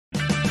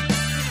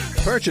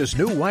Purchase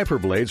new wiper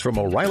blades from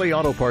O'Reilly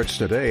Auto Parts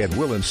today and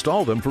we'll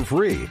install them for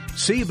free.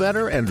 See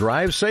better and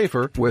drive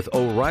safer with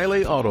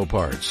O'Reilly Auto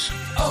Parts.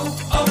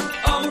 O'Reilly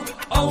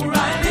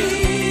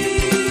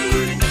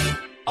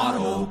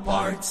Auto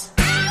Parts.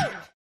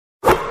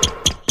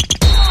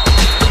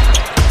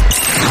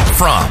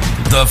 From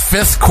the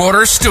Fifth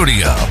Quarter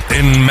Studio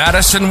in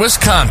Madison,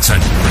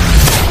 Wisconsin,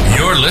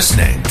 you're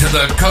listening to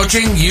the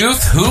Coaching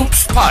Youth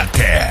Hoops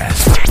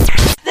Podcast.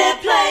 They're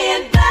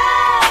playing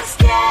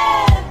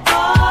Basketball.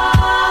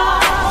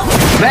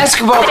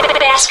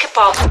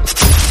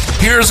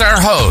 Here's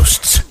our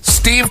hosts,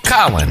 Steve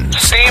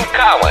Collins,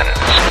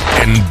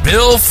 and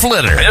Bill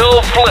Flitter.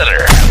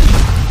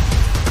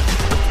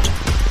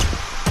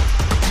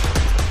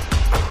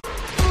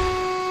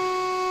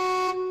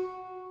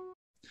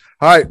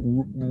 All right,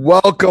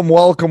 welcome.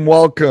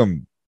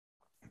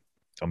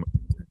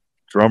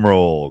 Drum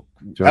roll.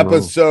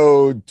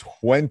 Episode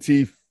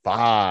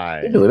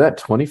 25. Look at that,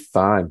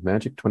 25.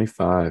 Magic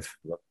 25.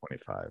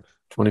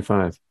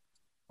 25.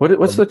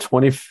 What's the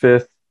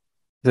 25th?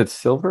 Is it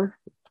silver?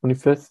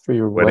 25th for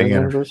your wedding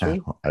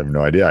anniversary? I have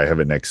no idea. I have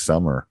it next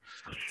summer.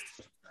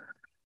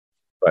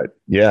 But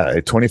yeah,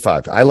 at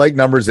 25. I like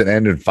numbers that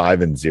end in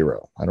 5 and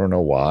 0. I don't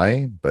know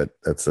why, but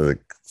it's the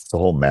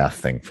whole math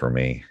thing for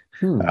me.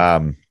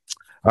 All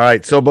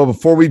right. So, but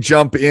before we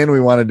jump in,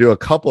 we want to do a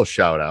couple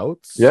shout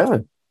outs. Yeah.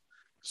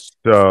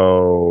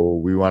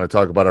 So we want to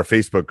talk about our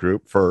Facebook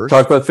group first.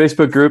 Talk about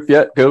Facebook group.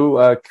 Yeah.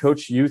 Go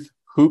Coach Youth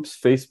Hoops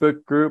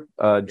Facebook group.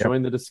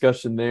 Join the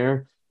discussion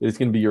there. It's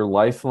going to be your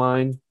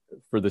lifeline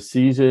for the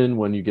season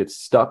when you get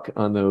stuck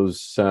on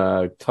those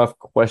tough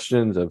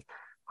questions of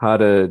how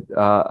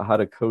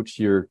to coach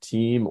your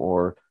team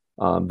or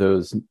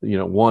those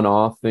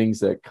one-off things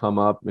that come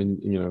up,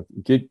 and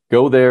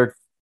go there,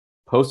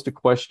 post a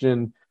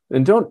question,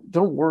 and don't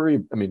worry.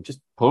 I mean, just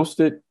post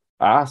it,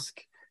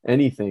 ask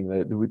anything.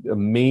 That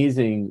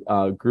amazing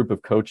group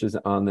of coaches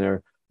on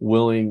there,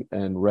 willing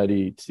and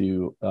ready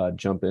to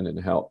jump in and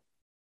help.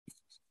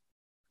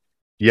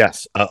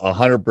 Yes,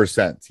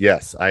 100%.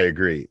 Yes, I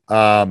agree.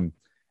 And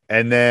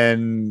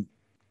then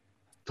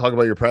talk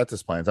about your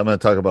practice plans. I'm going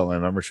to talk about my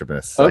membership in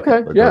a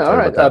second. Okay, yeah, all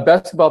right.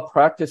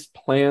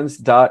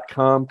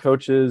 Basketballpracticeplans.com.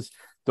 Coaches,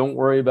 don't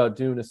worry about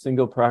doing a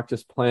single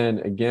practice plan.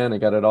 Again, I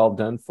got it all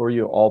done for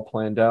you, all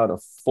planned out, a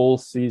full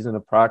season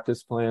of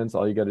practice plans.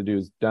 All you got to do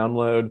is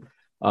download.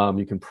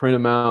 You can print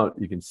them out.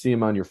 You can see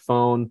them on your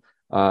phone.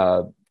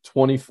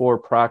 24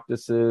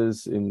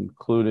 practices,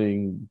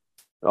 including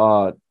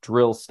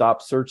drills.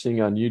 Stop searching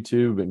on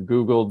YouTube and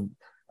Google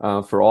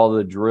for all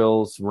the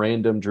drills,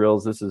 random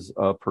drills. This is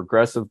a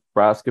progressive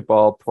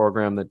basketball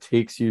program that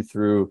takes you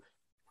through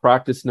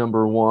practice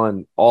number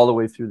 1 all the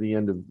way through the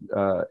end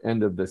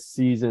of the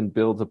season,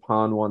 builds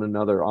upon one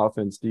another,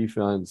 offense,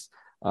 defense,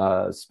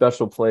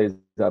 special plays,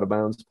 out of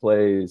bounds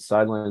plays,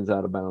 sidelines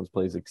out of bounds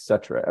plays,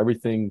 etc.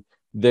 Everything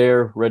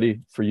there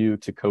ready for you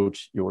to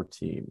coach your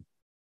team.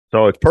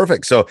 So it's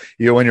perfect. So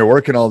when you're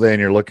working all day and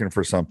you're looking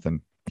for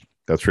something,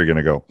 that's where you're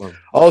going to go.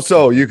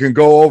 Also, you can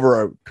go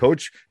over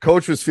Coach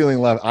was feeling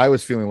left. I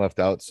was feeling left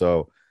out.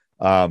 So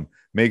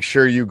make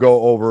sure you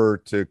go over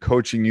to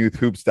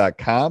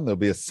coachingyouthhoops.com. There'll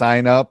be a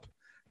sign up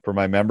for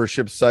my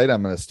membership site.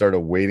 I'm going to start a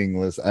waiting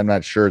list. I'm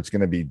not sure it's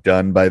going to be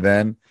done by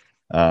then,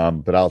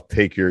 but I'll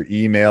take your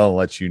email and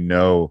let you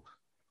know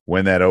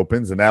when that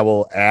opens. And that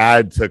will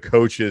add to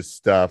Coach's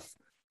stuff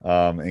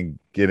and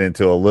get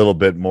into a little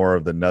bit more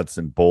of the nuts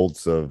and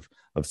bolts of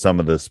some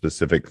of the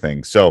specific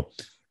things. So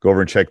go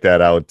over and check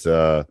that out.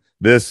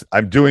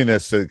 I'm doing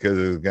this because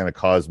it's going to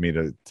cause me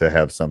to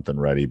have something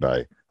ready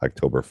by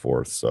October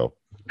 4th. So,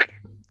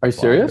 are you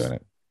serious?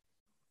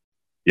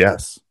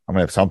 Yes, I'm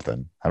gonna have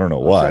something. I don't know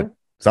what.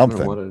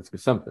 Something.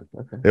 Something.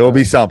 Okay. It will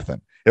be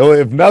something.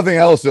 If nothing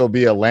else, it'll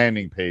be a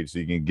landing page so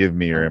you can give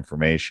me your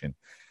information.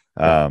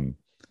 You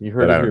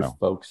heard it here,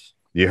 folks.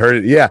 You heard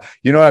it. Yeah.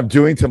 You know what I'm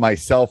doing to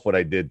myself? What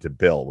I did to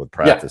Bill with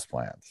practice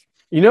plans.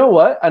 You know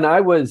what? And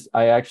I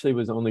actually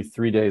was only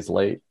 3 days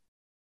late.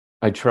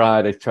 I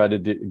tried to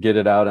get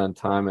it out on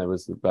time. I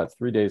was about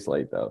 3 days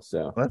late though.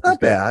 So that's not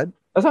bad.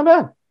 That's not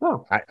bad.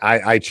 No.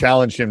 I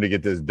challenged him to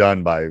get this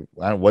done by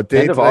what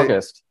date? End of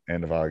August.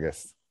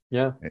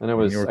 Yeah. And I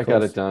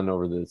got it done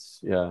over the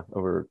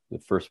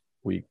first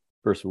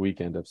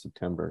weekend of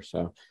September.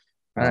 So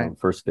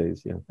first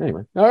days. Yeah.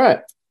 Anyway. All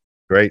right.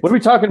 Great. What are we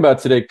talking about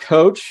today,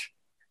 Coach?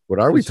 What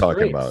are we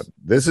talking about?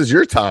 This is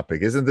your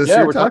topic. Isn't this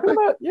your topic?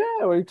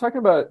 We're talking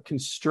about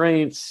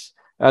constraints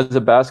as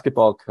a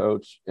basketball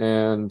coach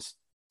and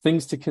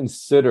things to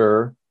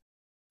consider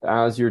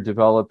as you're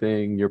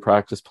developing your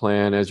practice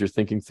plan, as you're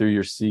thinking through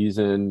your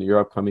season, your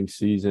upcoming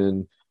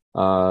season,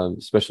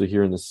 especially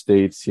here in the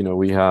States.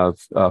 We have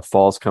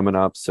falls coming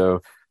up,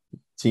 so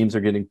teams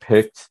are getting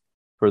picked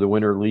for the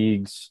winter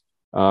leagues.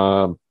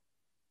 So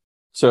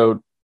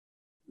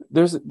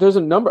there's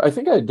a number. I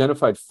think I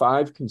identified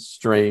 5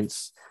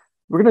 constraints.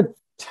 We're going to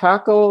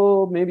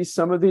tackle maybe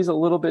some of these a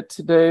little bit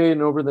today,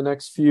 and over the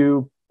next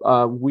few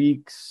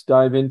weeks,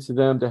 dive into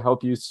them to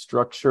help you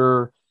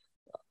structure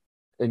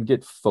and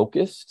get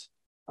focused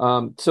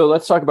So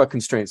let's talk about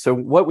constraints. So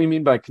what we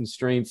mean by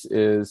constraints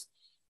is,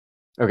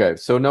 okay,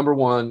 so number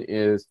one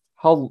is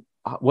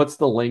what's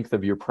the length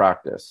of your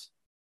practice?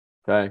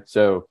 Okay,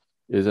 so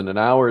is it an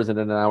hour? Is it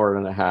an hour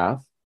and a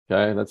half?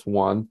 Okay, that's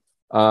one.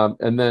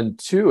 And then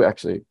two,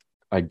 actually,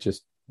 I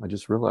just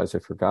realized I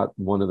forgot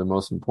one of the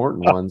most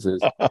important ones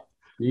is,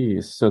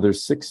 geez, so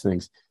there's 6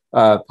 things.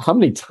 How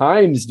many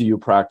times do you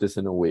practice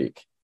in a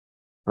week?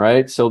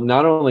 Right. So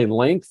not only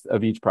length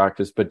of each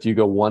practice, but do you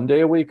go 1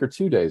 day a week or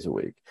 2 days a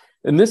week?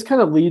 And this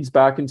kind of leads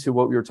back into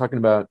what we were talking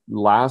about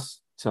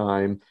last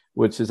time,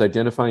 which is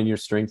identifying your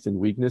strengths and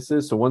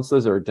weaknesses. So once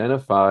those are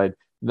identified,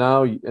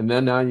 now you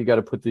got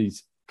to put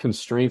these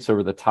constraints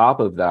over the top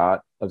of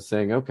that, of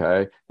saying,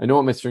 okay, I know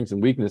what my strengths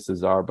and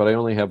weaknesses are, but I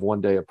only have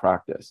 1 day of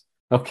practice.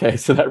 Okay,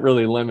 so that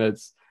really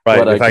limits.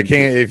 Right.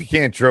 If you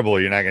can't dribble,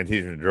 you're not going to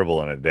teach them to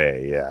dribble in a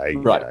day. Yeah, I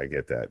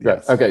get that.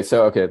 Yes. Right.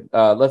 Okay.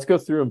 Let's go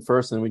through them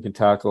first, and then we can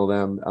tackle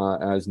them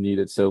as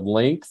needed. So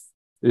length.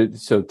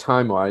 So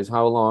time wise,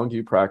 how long do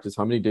you practice?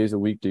 How many days a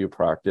week do you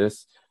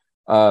practice?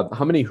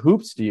 How many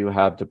hoops do you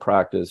have to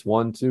practice?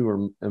 1, 2,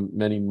 or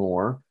many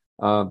more?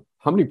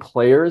 How many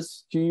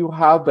players do you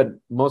have? But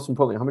most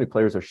importantly, how many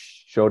players are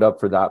showed up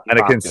for that on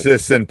a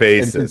consistent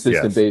basis?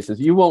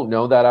 You won't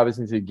know that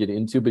obviously until you get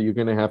into, but you're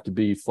going to have to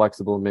be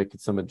flexible and make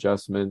some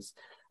adjustments.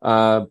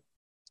 And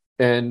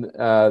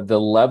the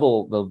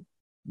level,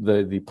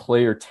 the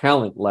player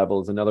talent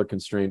level is another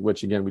constraint,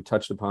 which again we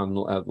touched upon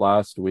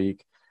last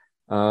week.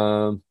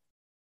 What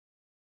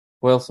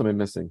else am I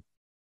missing?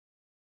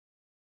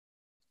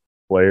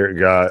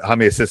 How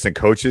many assistant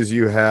coaches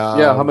you have?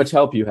 Yeah, how much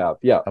help you have?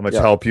 Yeah, how much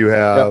help you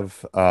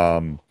have?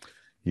 Yeah.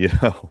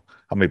 How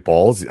many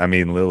balls? I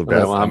mean,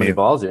 how many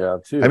balls you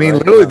have too? I mean,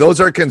 right? literally,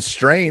 those are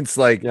constraints.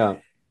 Like, yeah.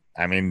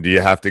 I mean, do you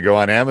have to go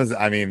on Amazon?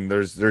 I mean,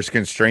 there's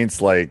constraints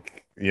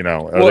like,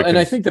 Well, and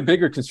I think the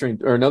bigger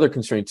constraint, or another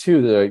constraint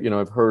too, that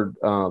I've heard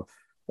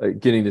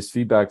getting this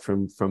feedback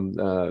from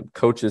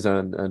coaches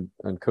on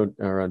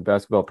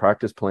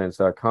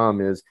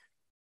basketballpracticeplans.com is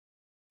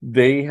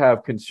they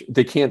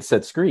can't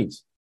set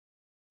screens,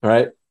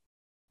 right?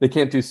 They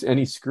can't do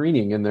any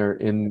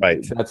screening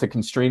right. That's a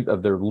constraint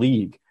of their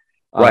league.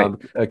 Right.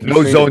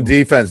 No zone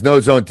defense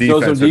would be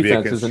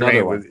a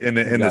constraint.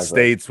 In the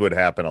States would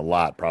happen a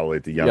lot, probably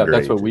at the younger age.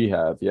 That's age. what we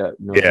have. Yeah.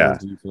 Zone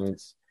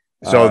defense.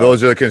 So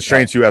those are the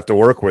constraints you have to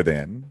work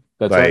within.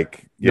 That's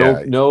like,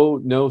 right. No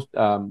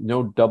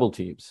double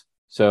teams.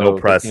 So no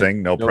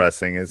pressing. No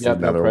pressing is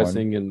another no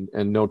pressing one.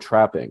 And no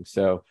trapping.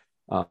 So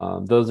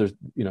those are,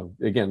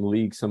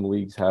 again, some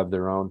leagues have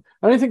their own.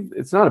 And I think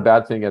it's not a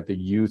bad thing at the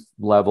youth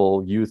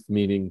level, youth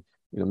meaning,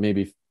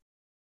 maybe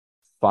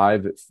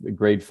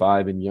grade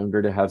 5 and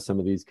younger, to have some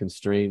of these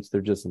constraints.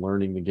 They're just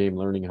learning the game,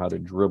 learning how to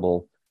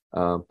dribble.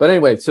 But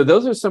anyway, so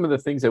those are some of the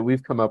things that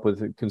we've come up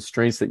with,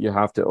 constraints that you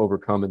have to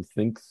overcome and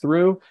think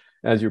through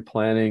as you're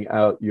planning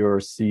out your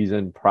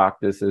season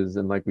practices.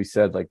 And like we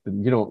said,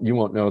 you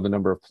won't know the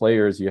number of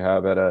players you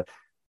have at a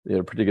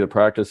particular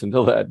practice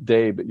until that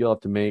day, but you'll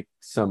have to make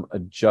some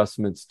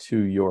adjustments to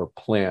your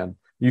plan.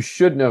 You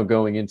should know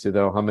going into,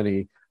 though, how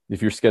many,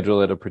 if you're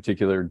scheduled at a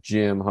particular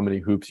gym, how many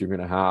hoops you're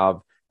going to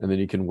have, and then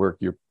you can work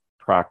your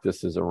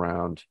practices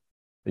around,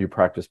 your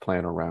practice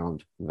plan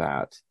around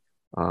that.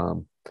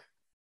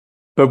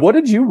 But what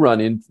did you run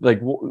in?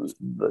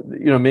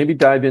 Maybe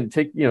dive in,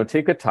 take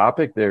a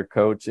topic there,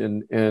 Coach,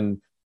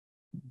 and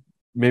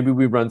maybe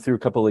we run through a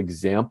couple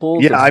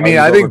examples. Yeah, I mean,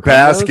 I think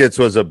baskets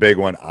was a big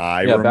one.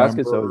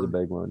 Baskets always a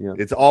big one. Yeah,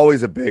 it's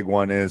always a big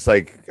one, and it's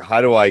like, how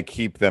do I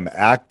keep them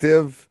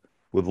active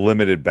with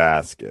limited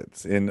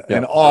baskets? And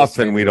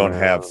often we don't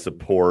have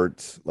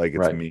support, like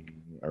it's me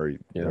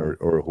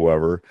or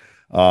whoever.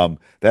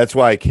 That's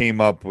why I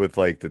came up with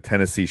like the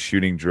Tennessee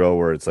shooting drill,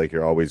 where it's like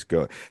you're always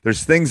going.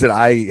 There's things that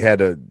I had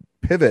to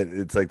pivot.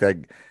 It's like that.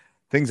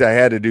 Things I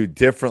had to do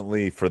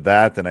differently for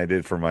that than I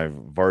did for my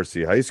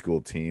varsity high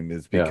school team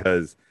is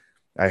because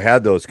I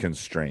had those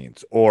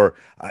constraints. Or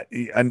I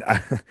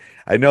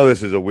know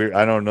this is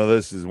I don't know,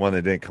 this is one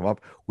that didn't come up.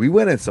 We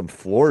went in some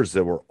floors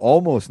that were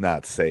almost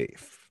not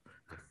safe,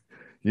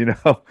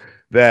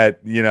 that,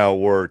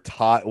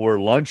 were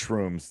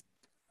lunchrooms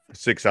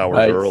 6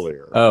 hours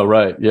earlier. Oh,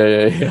 right.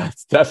 Yeah.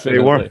 It's definitely.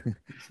 They weren't,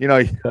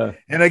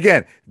 and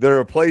again, there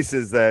are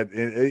places that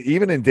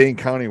even in Dane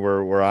County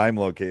where I'm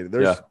located,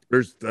 there's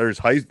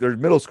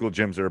middle school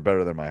gyms that are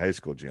better than my high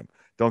school gym.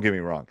 Don't get me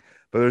wrong,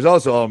 but there's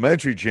also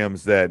elementary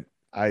gyms that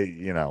I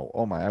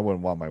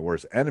wouldn't want my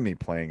worst enemy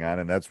playing on,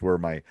 and that's where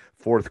my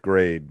 4th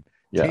grade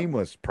team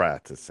was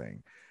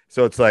practicing.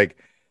 So it's like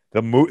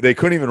they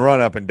couldn't even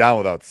run up and down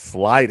without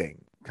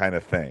sliding, kind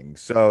of thing.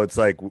 So it's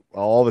like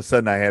all of a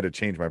sudden I had to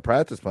change my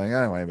practice plan.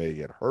 I may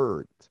get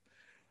hurt.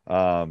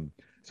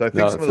 So I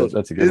think some of those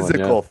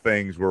physical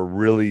things were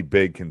really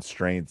big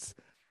constraints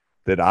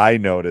that I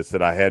noticed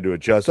that I had to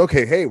adjust.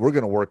 Okay, hey, we're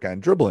going to work on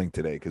dribbling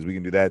today because we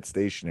can do that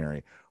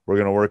stationary. We're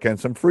going to work on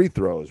some free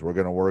throws. We're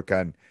going to work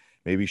on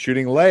maybe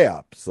shooting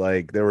layups.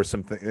 Like there were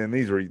some things, and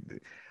these were,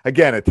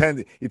 again,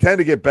 you tend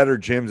to get better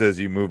gyms as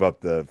you move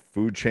up the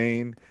food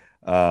chain.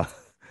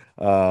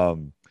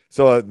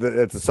 So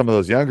it's some of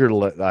those younger.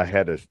 I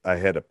had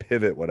to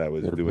pivot what I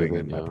was doing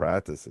in my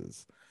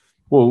practices.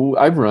 Well,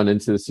 I've run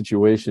into a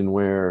situation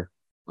where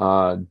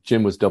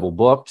gym was double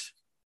booked.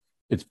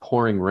 It's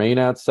pouring rain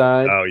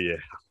outside. Oh yeah.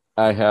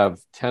 I have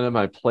 10 of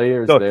my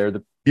players So there.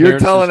 You're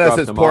telling us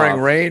it's pouring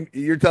rain.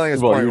 You're telling us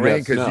pouring rain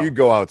because no. you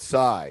go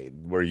outside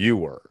where you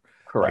were.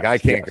 Correct. Like I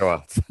can't go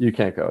outside. You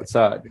can't go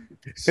outside.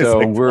 So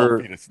like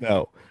 12 feet of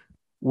snow.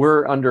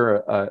 We're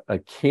under a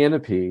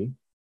canopy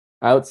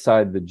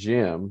outside the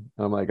gym.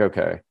 I'm like,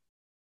 okay,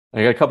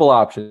 I got a couple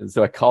options.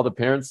 Do I call the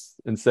parents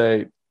and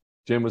say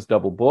gym was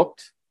double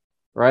booked,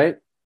 right?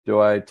 Do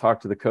I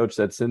talk to the coach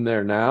that's in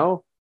there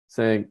now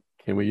saying,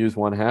 can we use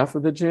one half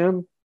of the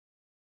gym?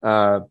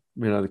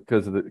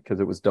 Because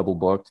it was double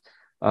booked.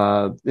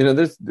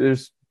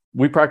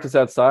 We practice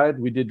outside.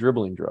 We did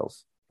dribbling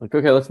drills. Like,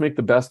 okay, let's make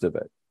the best of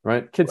it,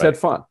 right? Kids had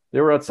fun.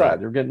 They were outside. Right.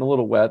 They were getting a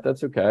little wet.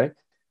 That's okay.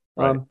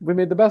 We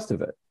made the best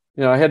of it.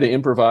 I had to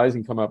improvise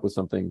and come up with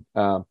something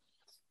at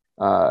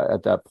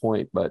that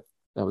point, but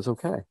that was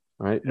okay.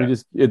 Right. Yeah.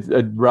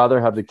 I'd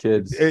rather have the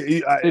kids.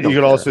 You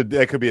could also,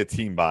 that could be a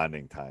team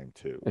bonding time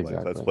too. Exactly.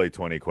 Like, let's play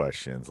 20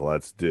 questions.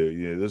 Let's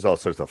do, there's all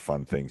sorts of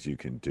fun things you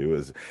can do.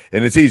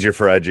 And it's easier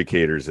for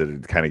educators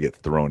that kind of get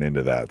thrown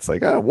into that. It's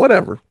like,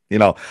 whatever.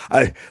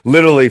 I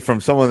literally,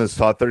 from someone that's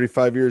taught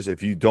 35 years,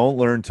 if you don't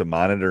learn to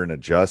monitor and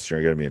adjust,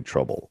 you're going to be in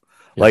trouble.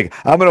 Yeah. Like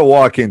I'm going to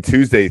walk in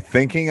Tuesday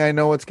thinking I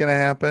know what's going to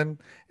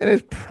happen. And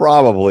it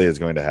probably is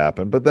going to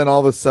happen. But then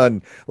all of a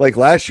sudden, like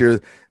last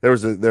year, there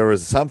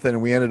was something,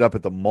 and we ended up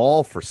at the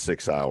mall for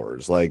 6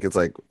 hours. Like it's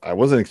like I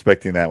wasn't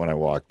expecting that when I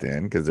walked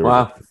in because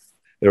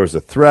there was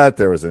a threat,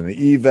 there was an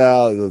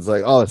eval, it was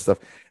like all this stuff.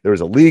 There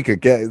was a leak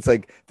again. It's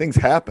like things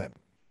happen.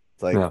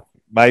 It's like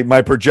my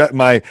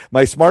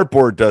smart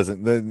board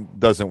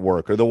doesn't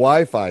work, or the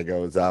Wi-Fi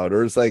goes out,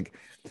 or it's like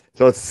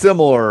so it's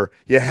similar.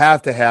 You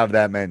have to have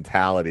that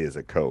mentality as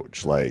a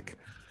coach. Like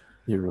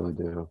you really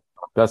do.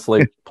 Best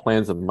laid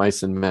plans of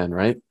mice and men,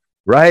 right?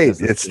 Right.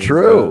 It's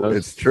true.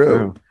 It's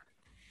true.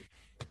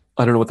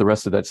 I don't know what the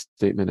rest of that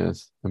statement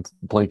is. I'm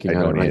blanking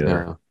on it right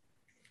now.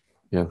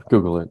 Yeah,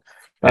 Google it.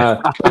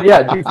 But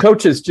yeah,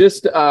 coaches,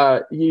 just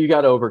you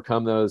got to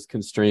overcome those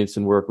constraints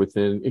and work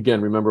within.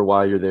 Again, remember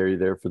why you're there. You're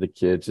there for the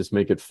kids. Just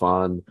make it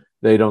fun.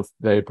 They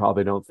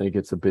probably don't think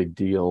it's a big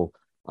deal.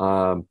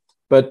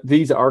 But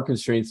these are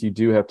constraints you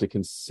do have to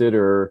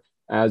consider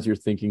as you're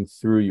thinking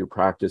through your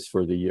practice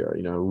for the year.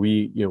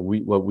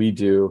 What we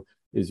do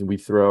is we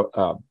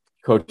throw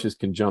coaches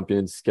can jump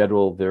in,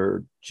 schedule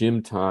their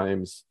gym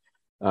times,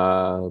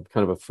 kind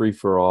of a free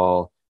for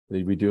all.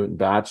 We do it in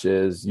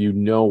batches.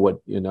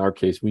 In our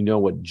case, we know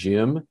what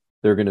gym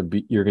you're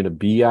going to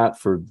be at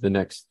for the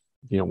next,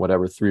 3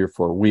 or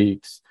 4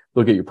 weeks.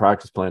 Look at your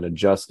practice plan,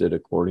 adjust it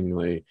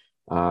accordingly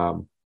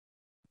to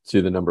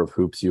the number of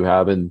hoops you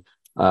have, and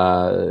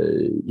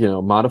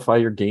modify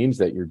your games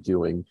that you're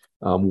doing.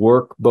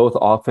 Work both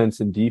offense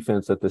and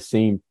defense at the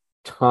same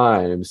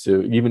time.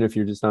 So even if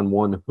you're just on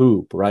one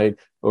hoop, right?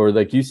 Or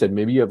like you said,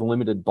 maybe you have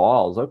limited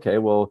balls. Okay,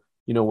 well,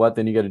 you know what?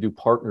 Then you got to do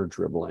partner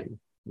dribbling,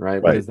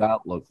 right? What does that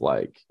look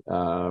like?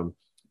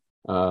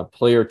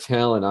 Player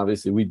talent,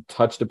 obviously, we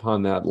touched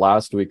upon that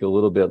last week a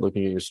little bit,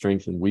 looking at your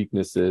strengths and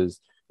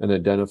weaknesses and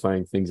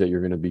identifying things that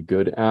you're going to be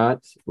good at,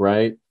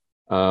 right?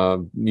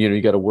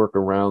 You got to work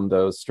around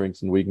those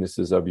strengths and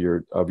weaknesses of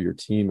your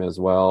team as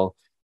well.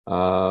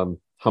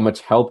 How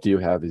much help do you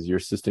have?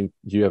 Do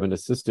you have an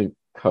assistant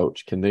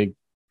coach? Can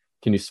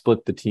you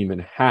split the team in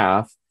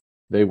half?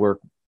 They're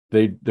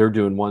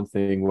doing one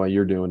thing while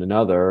you're doing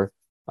another,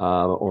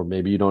 or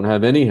maybe you don't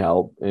have any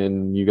help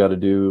and you got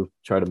to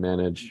try to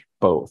manage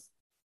both.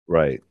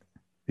 Right.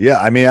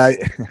 Yeah. I mean,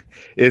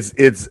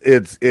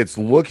 it's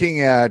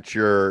looking at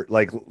your,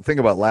 like, think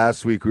about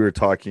last week, we were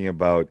talking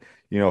about,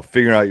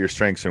 figuring out your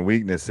strengths and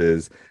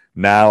weaknesses.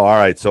 Now, all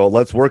right, so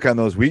let's work on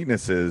those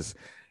weaknesses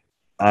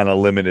on a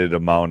limited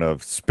amount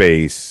of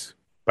space,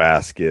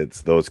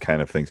 baskets, those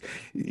kind of things.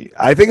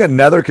 I think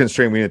another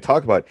constraint we need to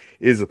talk about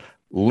is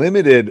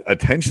limited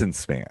attention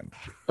span.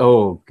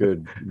 Oh,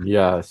 good.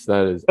 Yes,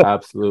 that is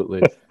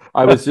absolutely.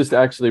 I was just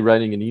actually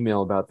writing an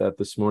email about that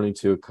this morning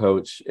to a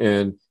coach.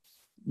 And,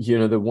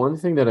 the one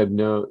thing that I've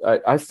known,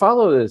 I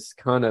follow this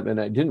kind of, and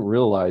I didn't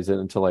realize it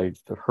until I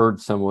heard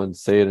someone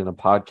say it in a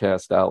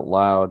podcast out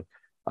loud.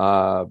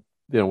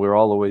 We're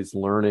all always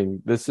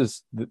learning. This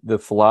is the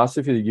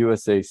philosophy of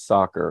USA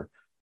Soccer.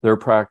 Their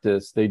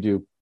practice, they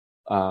do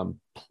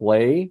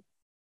play,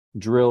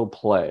 drill,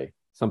 play,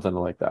 something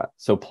like that.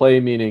 So play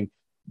meaning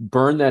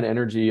burn that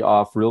energy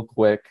off real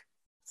quick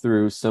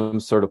through some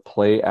sort of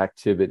play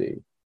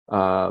activity.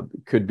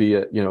 Could be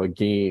a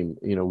game.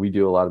 We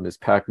do a lot of Miss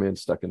Pac-Man,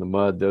 Stuck in the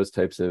Mud, those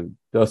types of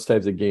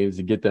games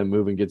to get them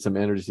moving, get some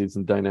energy,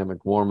 some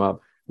dynamic warm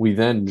up. We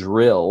then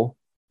drill,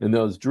 and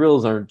those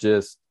drills are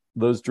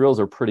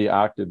pretty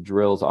active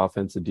drills,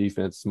 offensive,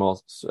 defense,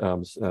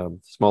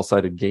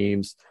 small-sided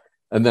games,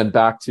 and then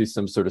back to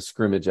some sort of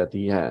scrimmage at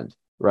the end,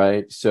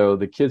 right? So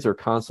the kids are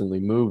constantly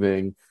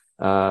moving,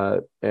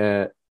 but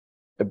they're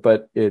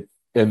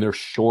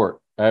short.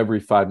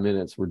 Every 5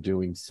 minutes, we're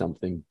doing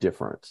something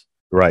different.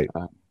 Right.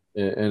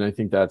 And I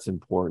think that's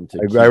important.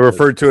 I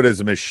refer to it as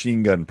a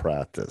machine gun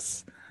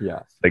practice.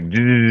 Yeah. Like,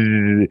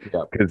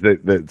 because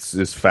that's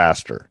just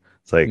faster.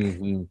 It's like,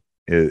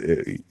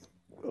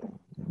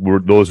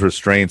 those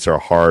restraints are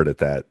hard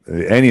at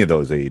any of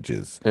those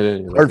ages.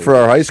 Hard for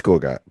our high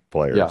school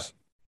players.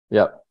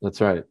 Yeah,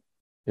 that's right.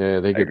 Yeah,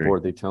 they get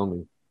bored. They tell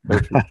me.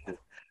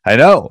 I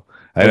know.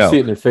 I see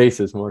it in their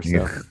faces more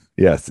so.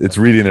 Yes, it's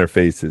reading their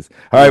faces.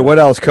 All right, what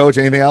else, Coach?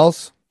 Anything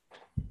else?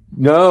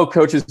 No,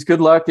 coaches,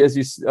 good luck. As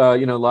a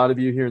lot of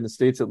you here in the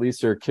States at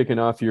least are kicking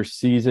off your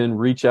season.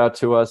 Reach out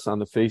to us on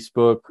the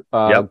Facebook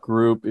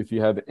group if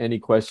you have any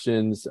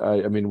questions.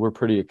 I mean, we're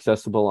pretty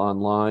accessible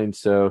online,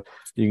 so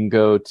you can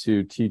go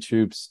to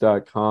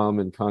teachhoops.com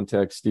and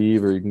contact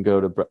Steve, or you can go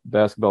to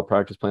Basketball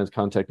Practice Plans,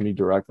 contact me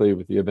directly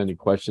if you have any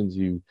questions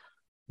you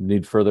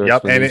need further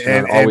explanation.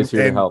 And always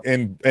here to help.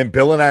 And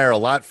Bill and I are a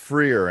lot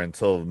freer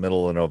until the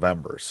middle of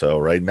November. So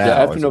right now,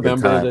 after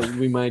November,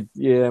 we might,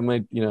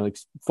 like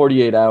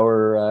 48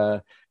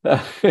 hour.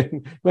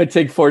 Might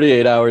take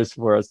 48 hours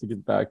for us to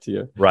get back to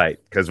you. Right,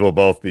 because we'll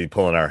both be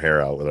pulling our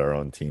hair out with our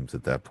own teams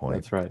at that point.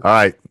 That's right. All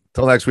right.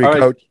 Till next week,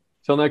 Coach.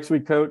 Till next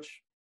week,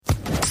 Coach.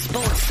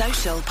 Sports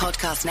Social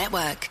Podcast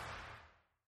Network.